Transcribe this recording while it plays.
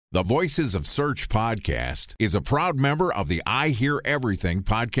The Voices of Search podcast is a proud member of the I Hear Everything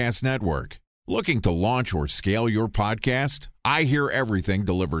podcast network. Looking to launch or scale your podcast? I Hear Everything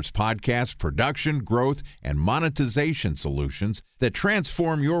delivers podcast production, growth, and monetization solutions that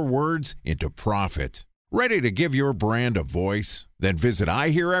transform your words into profit. Ready to give your brand a voice? Then visit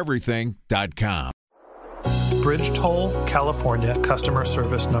iheareverything.com. Bridge toll, California, customer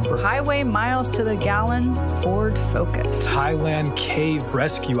service number. Highway miles to the gallon, Ford Focus. Thailand cave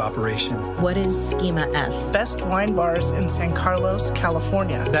rescue operation. What is Schema F? Best wine bars in San Carlos,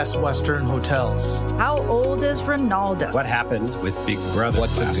 California. Best Western hotels. How old is Ronaldo? What happened with Big Brother?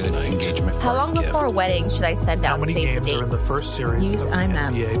 What's a good engagement? How long before a wedding should I send out How many save the games dates? are in the first series? Use of the IMAP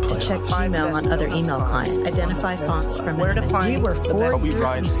NBA to check playoffs? email on other email clients. Identify fonts from Where to an image. find We were the 4 best years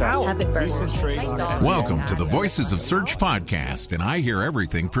Brian in Stout. power. Have it burn. Recent trades Nice on dog. Welcome to the Voices of Search podcast, and I Hear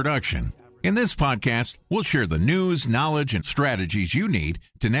Everything production. In this podcast, we'll share the news, knowledge, and strategies you need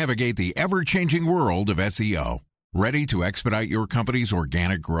to navigate the ever-changing world of SEO. Ready to expedite your company's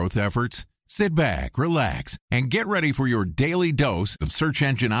organic growth efforts? Sit back, relax, and get ready for your daily dose of search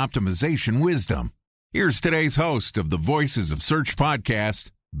engine optimization wisdom. Here's today's host of the Voices of Search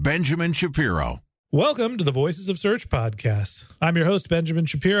podcast, Benjamin Shapiro. Welcome to the Voices of Search podcast. I'm your host, Benjamin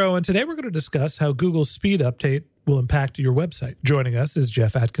Shapiro, and today we're going to discuss how Google's speed update will impact your website. Joining us is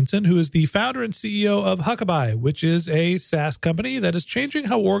Geoff Atkinson, who is the founder and CEO of Huckabuy, which is a SaaS company that is changing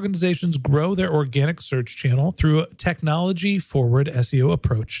how organizations grow their organic search channel through a technology-forward SEO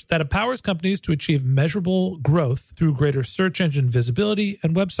approach that empowers companies to achieve measurable growth through greater search engine visibility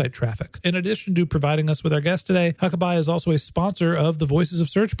and website traffic. In addition to providing us with our guest today, Huckabuy is also a sponsor of the Voices of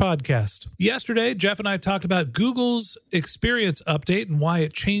Search podcast. Yesterday, Geoff and I talked about Google's experience update and why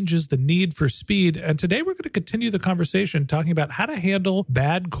it changes the need for speed, and today we're going to continue the conversation talking about how to handle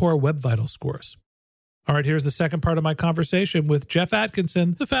bad core web vital scores. All right, here's the second part of my conversation with Geoff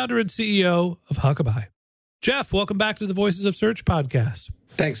Atkinson, the founder and CEO of Huckabuy. Geoff, welcome back to the Voices of Search podcast.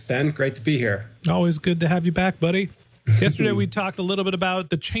 Thanks, Ben. Great to be here. Always good to have you back, buddy. Yesterday, we talked a little bit about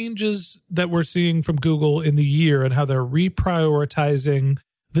the changes that we're seeing from Google in the year and how they're reprioritizing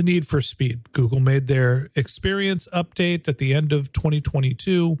the need for speed. Google made their experience update at the end of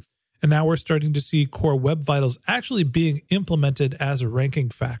 2022. And now we're starting to see core web vitals actually being implemented as a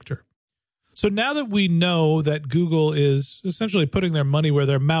ranking factor. So now that we know that Google is essentially putting their money where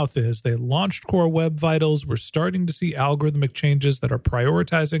their mouth is, they launched core web vitals. We're starting to see algorithmic changes that are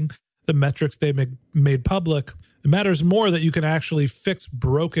prioritizing the metrics they made public. It matters more that you can actually fix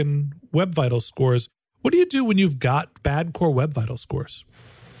broken web vital scores. What do you do when you've got bad core web vital scores?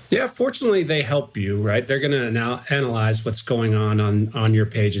 Yeah, fortunately, they help you, right? They're going to now analyze what's going on your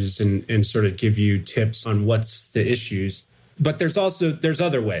pages and sort of give you tips on what's the issues. But there's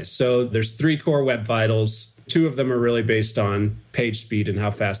other ways. So there's 3 core web vitals. 2 of them are really based on page speed and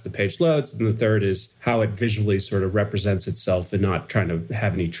how fast the page loads. And the third is how it visually sort of represents itself and not trying to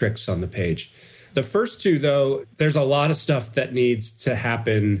have any tricks on the page. The first 2, though, there's a lot of stuff that needs to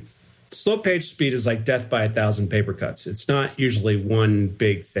happen. Slow page speed is like death by 1,000 paper cuts. It's not usually one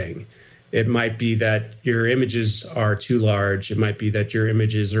big thing. It might be that your images are too large. It might be that your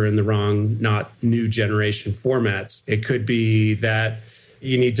images are in the wrong, not new generation formats. It could be that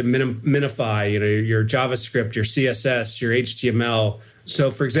you need to minify, your JavaScript, your CSS, your HTML.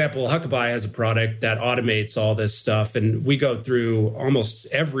 So, for example, Huckabuy has a product that automates all this stuff, and we go through almost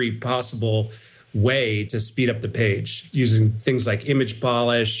every possible way to speed up the page using things like image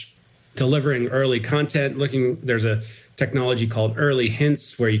polish, delivering early content, there's a technology called early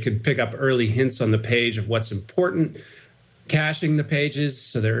hints where you can pick up early hints on the page of what's important, caching the pages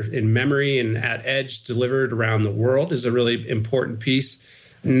so they're in memory and at edge delivered around the world is a really important piece.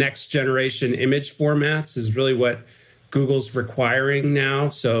 Next generation image formats is really what Google's requiring now.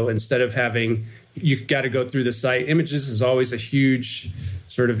 So instead of you've got to go through the site, images is always a huge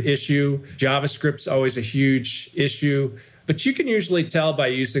sort of issue. JavaScript's always a huge issue. But you can usually tell by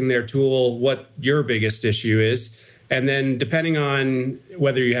using their tool what your biggest issue is. And then depending on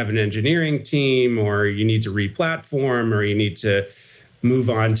whether you have an engineering team or you need to re-platform or you need to move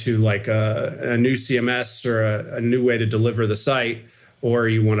on to like a new CMS or a new way to deliver the site, or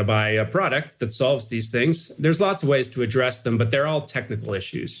you want to buy a product that solves these things, there's lots of ways to address them, but they're all technical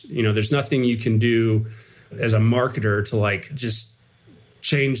issues. There's nothing you can do as a marketer to just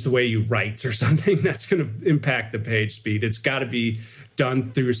change the way you write or something that's going to impact the page speed. It's got to be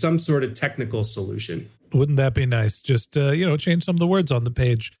done through some sort of technical solution. Wouldn't that be nice? Just, change some of the words on the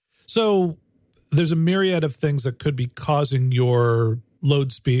page. So there's a myriad of things that could be causing your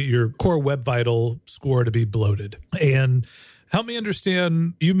load speed, your core web vital score to be bloated. And Help me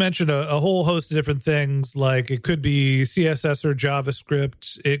understand, you mentioned a whole host of different things, like it could be CSS or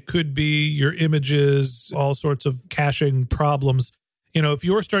JavaScript, it could be your images, all sorts of caching problems. If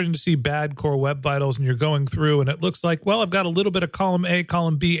you're starting to see bad core web vitals and you're going through and it looks like, well, I've got a little bit of column A,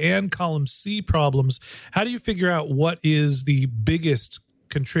 column B, and column C problems, how do you figure out what is the biggest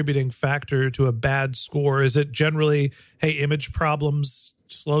contributing factor to a bad score? Is it generally, hey, image problems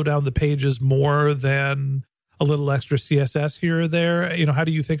slow down the pages more than a little extra CSS here or there? How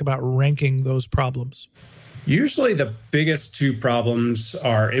do you think about ranking those problems? Usually the biggest two problems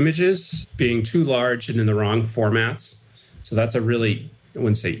are images being too large and in the wrong formats. So that's a really, I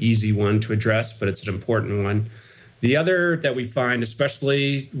wouldn't say easy one to address, but it's an important one. The other that we find,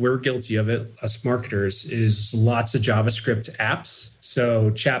 especially we're guilty of it, us marketers, is lots of JavaScript apps.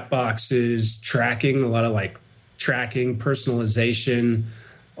 So chat boxes, tracking, a lot of tracking, personalization,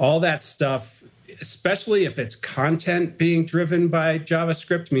 all that stuff, especially if it's content being driven by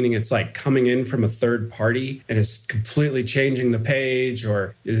JavaScript, meaning it's coming in from a third party and is completely changing the page,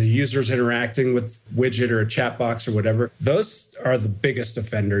 or the user's interacting with widget or a chat box or whatever. Those are the biggest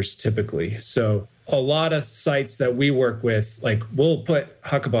offenders typically. So a lot of sites that we work with, we'll put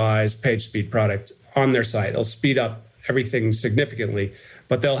Huckabuy's page speed product on their site. It'll speed up everything significantly,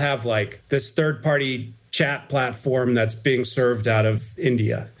 but they'll have this third party chat platform that's being served out of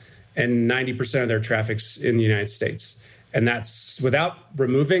India. And 90% of their traffic's in the United States. And that's, without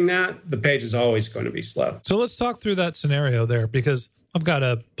removing that, the page is always going to be slow. So let's talk through that scenario there, because I've got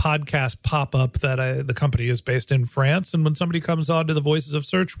a podcast pop-up that the company is based in France. And when somebody comes onto the Voices of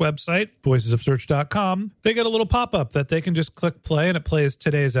Search website, voicesofsearch.com, they get a little pop-up that they can just click play and it plays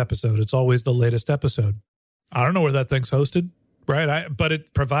today's episode. It's always the latest episode. I don't know where that thing's hosted. Right. But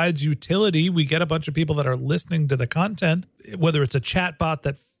it provides utility. We get a bunch of people that are listening to the content, whether it's a chat bot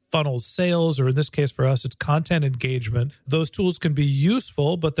that funnels sales, or in this case for us, it's content engagement. Those tools can be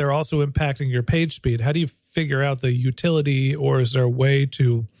useful, but they're also impacting your page speed. How do you figure out the utility, or is there a way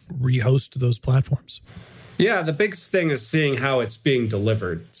to rehost those platforms? Yeah, the biggest thing is seeing how it's being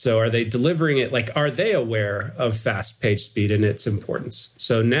delivered. So are they delivering it? Are they aware of fast page speed and its importance?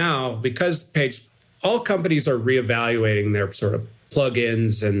 So now, because all companies are reevaluating their sort of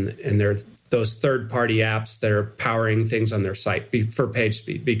plugins and those third-party apps that are powering things on their site for page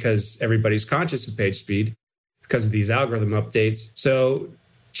speed, because everybody's conscious of page speed because of these algorithm updates. So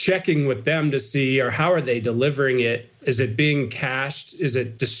checking with them to see, or how are they delivering it? Is it being cached? Is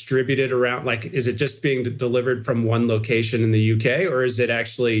it distributed around? Is it just being delivered from one location in the UK, or is it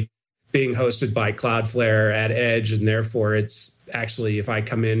actually being hosted by Cloudflare at Edge? And therefore, it's actually, if I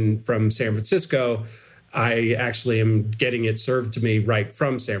come in from San Francisco, I actually am getting it served to me right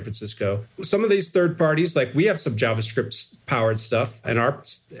from San Francisco. Some of these third parties, we have some JavaScript powered stuff in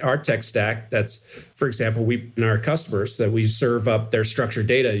our tech stack. That's, for example, in our customers, that we serve up their structured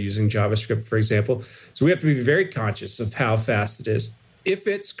data using JavaScript, for example. So we have to be very conscious of how fast it is. If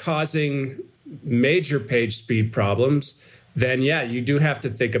it's causing major page speed problems, then yeah, you do have to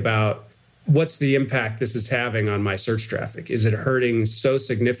think about, what's the impact this is having on my search traffic? Is it hurting so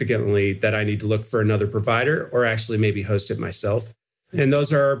significantly that I need to look for another provider, or actually maybe host it myself? And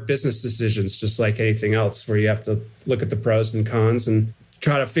those are business decisions, just like anything else, where you have to look at the pros and cons and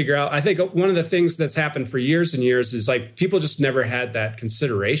try to figure out. I think one of the things that's happened for years and years is people just never had that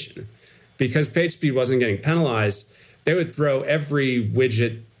consideration. Because page speed wasn't getting penalized, they would throw every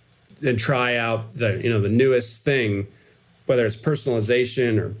widget and try out the newest thing, whether it's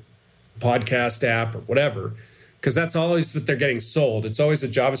personalization or podcast app or whatever, because that's always what they're getting sold. It's always a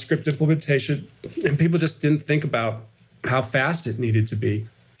JavaScript implementation, and people just didn't think about how fast it needed to be.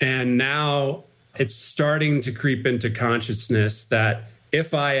 And now it's starting to creep into consciousness that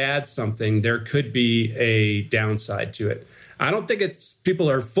if I add something, there could be a downside to it. I don't think people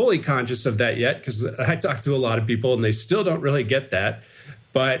are fully conscious of that yet, because I talk to a lot of people and they still don't really get that.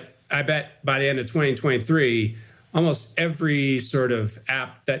 But I bet by the end of 2023, almost every sort of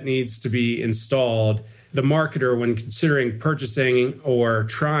app that needs to be installed, the marketer, when considering purchasing or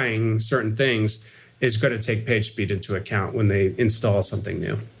trying certain things, is going to take page speed into account when they install something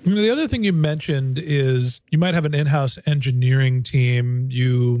new. The other thing you mentioned is you might have an in-house engineering team.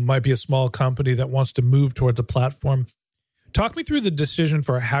 You might be a small company that wants to move towards a platform. Talk me through the decision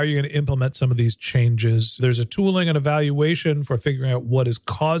for how you're going to implement some of these changes. There's a tooling and evaluation for figuring out what is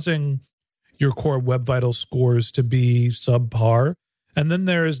causing your core Web Vitals scores to be subpar. And then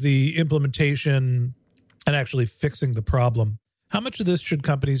there's the implementation and actually fixing the problem. How much of this should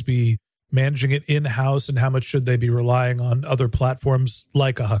companies be managing it in-house, and how much should they be relying on other platforms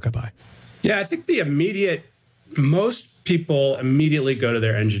like a Huckabuy? Yeah, I think the immediate, most people immediately go to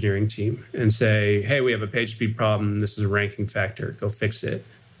their engineering team and say, hey, we have a page speed problem. This is a ranking factor. Go fix it.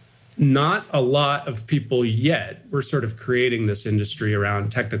 Not a lot of people yet. We're sort of creating this industry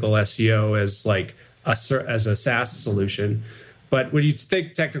around technical SEO as like as a SaaS solution. But when you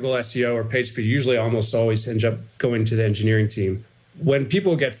think technical SEO or page speed, usually almost always end up going to the engineering team. When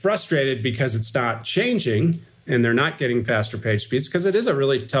people get frustrated because it's not changing and they're not getting faster page speeds, because it is a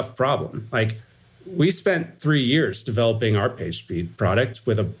really tough problem. Like, we spent 3 years developing our page speed product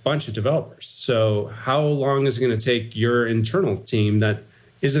with a bunch of developers. So how long is it going to take your internal team that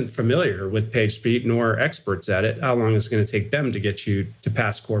isn't familiar with page speed nor experts at it? How long is it going to take them to get you to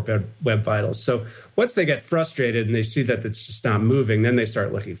pass core web vitals? So once they get frustrated and they see that it's just not moving, then they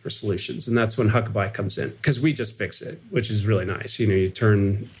start looking for solutions. And that's when Huckabuy comes in, because we just fix it, which is really nice. You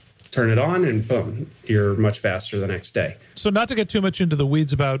turn it on and boom, you're much faster the next day. So not to get too much into the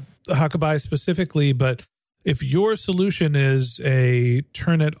weeds about Huckabuy specifically, but if your solution is a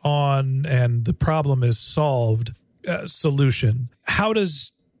turn it on and the problem is solved solution, how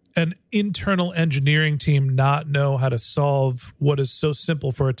does an internal engineering team not know how to solve what is so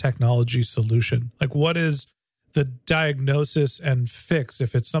simple for a technology solution? Like, what is the diagnosis and fix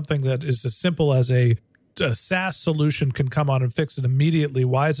if it's something that is as simple as a SaaS solution can come on and fix it immediately?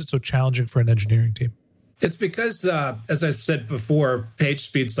 Why is it so challenging for an engineering team? It's because, as I said before, page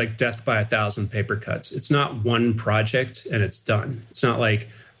speed's like death by 1,000 paper cuts. It's not one project and it's done. It's not like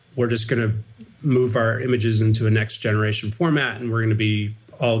we're just going to move our images into a next generation format and we're going to be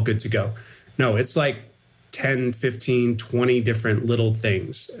all good to go. No, it's like 10, 15, 20 different little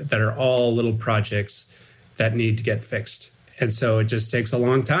things that are all little projects that need to get fixed. And so it just takes a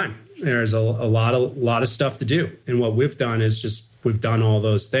long time. There's a lot of stuff to do. And what we've done is we've done all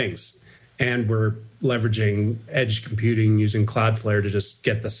those things. And we're leveraging edge computing using Cloudflare to just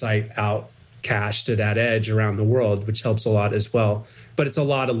get the site out cached at that edge around the world, which helps a lot as well. But it's a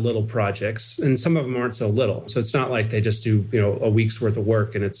lot of little projects, and some of them aren't so little. So it's not like they just do, a week's worth of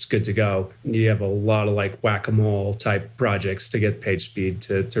work and it's good to go. You have a lot of like whack-a-mole type projects to get page speed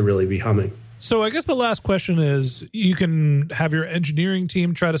to really be humming. So I guess the last question is, you can have your engineering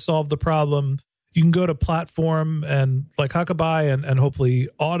team try to solve the problem. You can go to platform and like Huckabuy and hopefully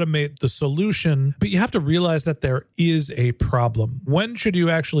automate the solution, but you have to realize that there is a problem. When should you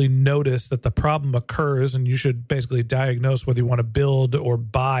actually notice that the problem occurs and you should basically diagnose whether you want to build or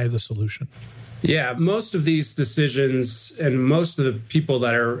buy the solution? Yeah, most of these decisions and most of the people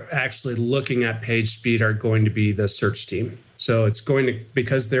that are actually looking at page speed are going to be the search team. So it's going to,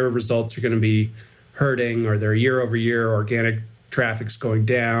 because their results are going to be hurting, or their year over year organic traffic's going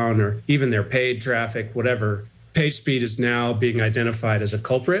down, or even their paid traffic, whatever. Page speed is now being identified as a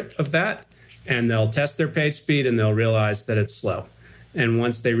culprit of that, and they'll test their page speed and they'll realize that it's slow. And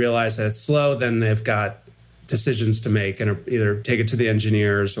once they realize that it's slow, then they've got decisions to make and either take it to the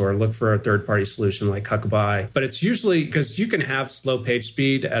engineers or look for a third-party solution like Huckabuy. But it's usually because you can have slow page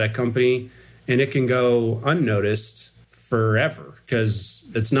speed at a company and it can go unnoticed forever, because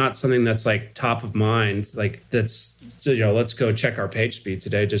it's not something that's like top of mind, like that's, let's go check our page speed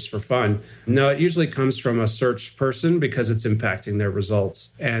today just for fun. No, it usually comes from a search person because it's impacting their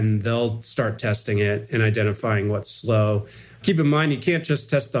results, and they'll start testing it and identifying what's slow. Keep in mind, you can't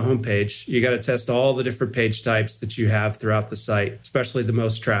just test the homepage. You got to test all the different page types that you have throughout the site, especially the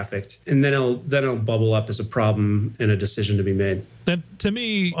most trafficked. And then it'll bubble up as a problem and a decision to be made. And to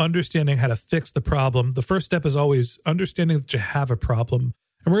me, understanding how to fix the problem, the first step is always understanding that you have a problem.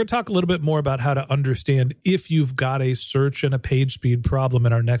 And we're going to talk a little bit more about how to understand if you've got a search and a page speed problem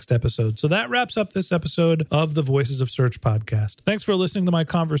in our next episode. So that wraps up this episode of the Voices of Search podcast. Thanks for listening to my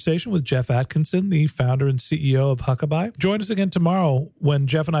conversation with Geoff Atkinson, the founder and CEO of Huckabuy. Join us again tomorrow when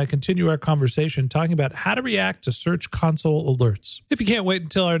Geoff and I continue our conversation talking about how to react to Search Console alerts. If you can't wait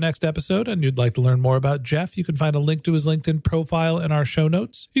until our next episode and you'd like to learn more about Geoff, you can find a link to his LinkedIn profile in our show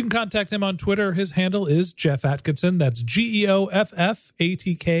notes. You can contact him on Twitter. His handle is Geoff Atkinson. That's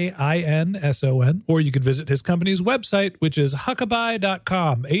GeoffAtkinson. Or you could visit his company's website, which is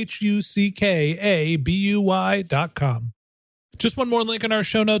huckabuy.com, HUCKABUY.com. Just one more link in our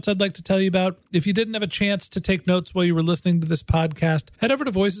show notes I'd like to tell you about. If you didn't have a chance to take notes while you were listening to this podcast, head over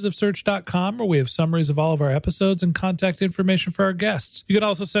to voicesofsearch.com, where we have summaries of all of our episodes and contact information for our guests. You can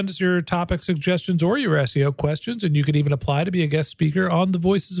also send us your topic suggestions or your SEO questions, and you can even apply to be a guest speaker on the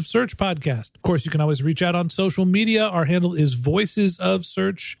Voices of Search podcast. Of course, you can always reach out on social media. Our handle is Voices of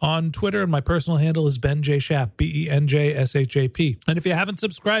Search on Twitter, and my personal handle is Ben J. Shap, BenJShap. And if you haven't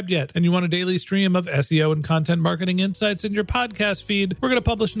subscribed yet and you want a daily stream of SEO and content marketing insights in your podcast, podcast feed. We're going to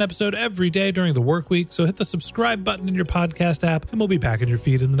publish an episode every day during the work week, so hit the subscribe button in your podcast app, and we'll be back in your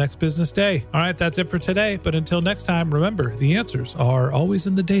feed in the next business day. All right, that's it for today, but until next time, remember, the answers are always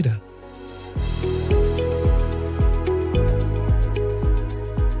in the data.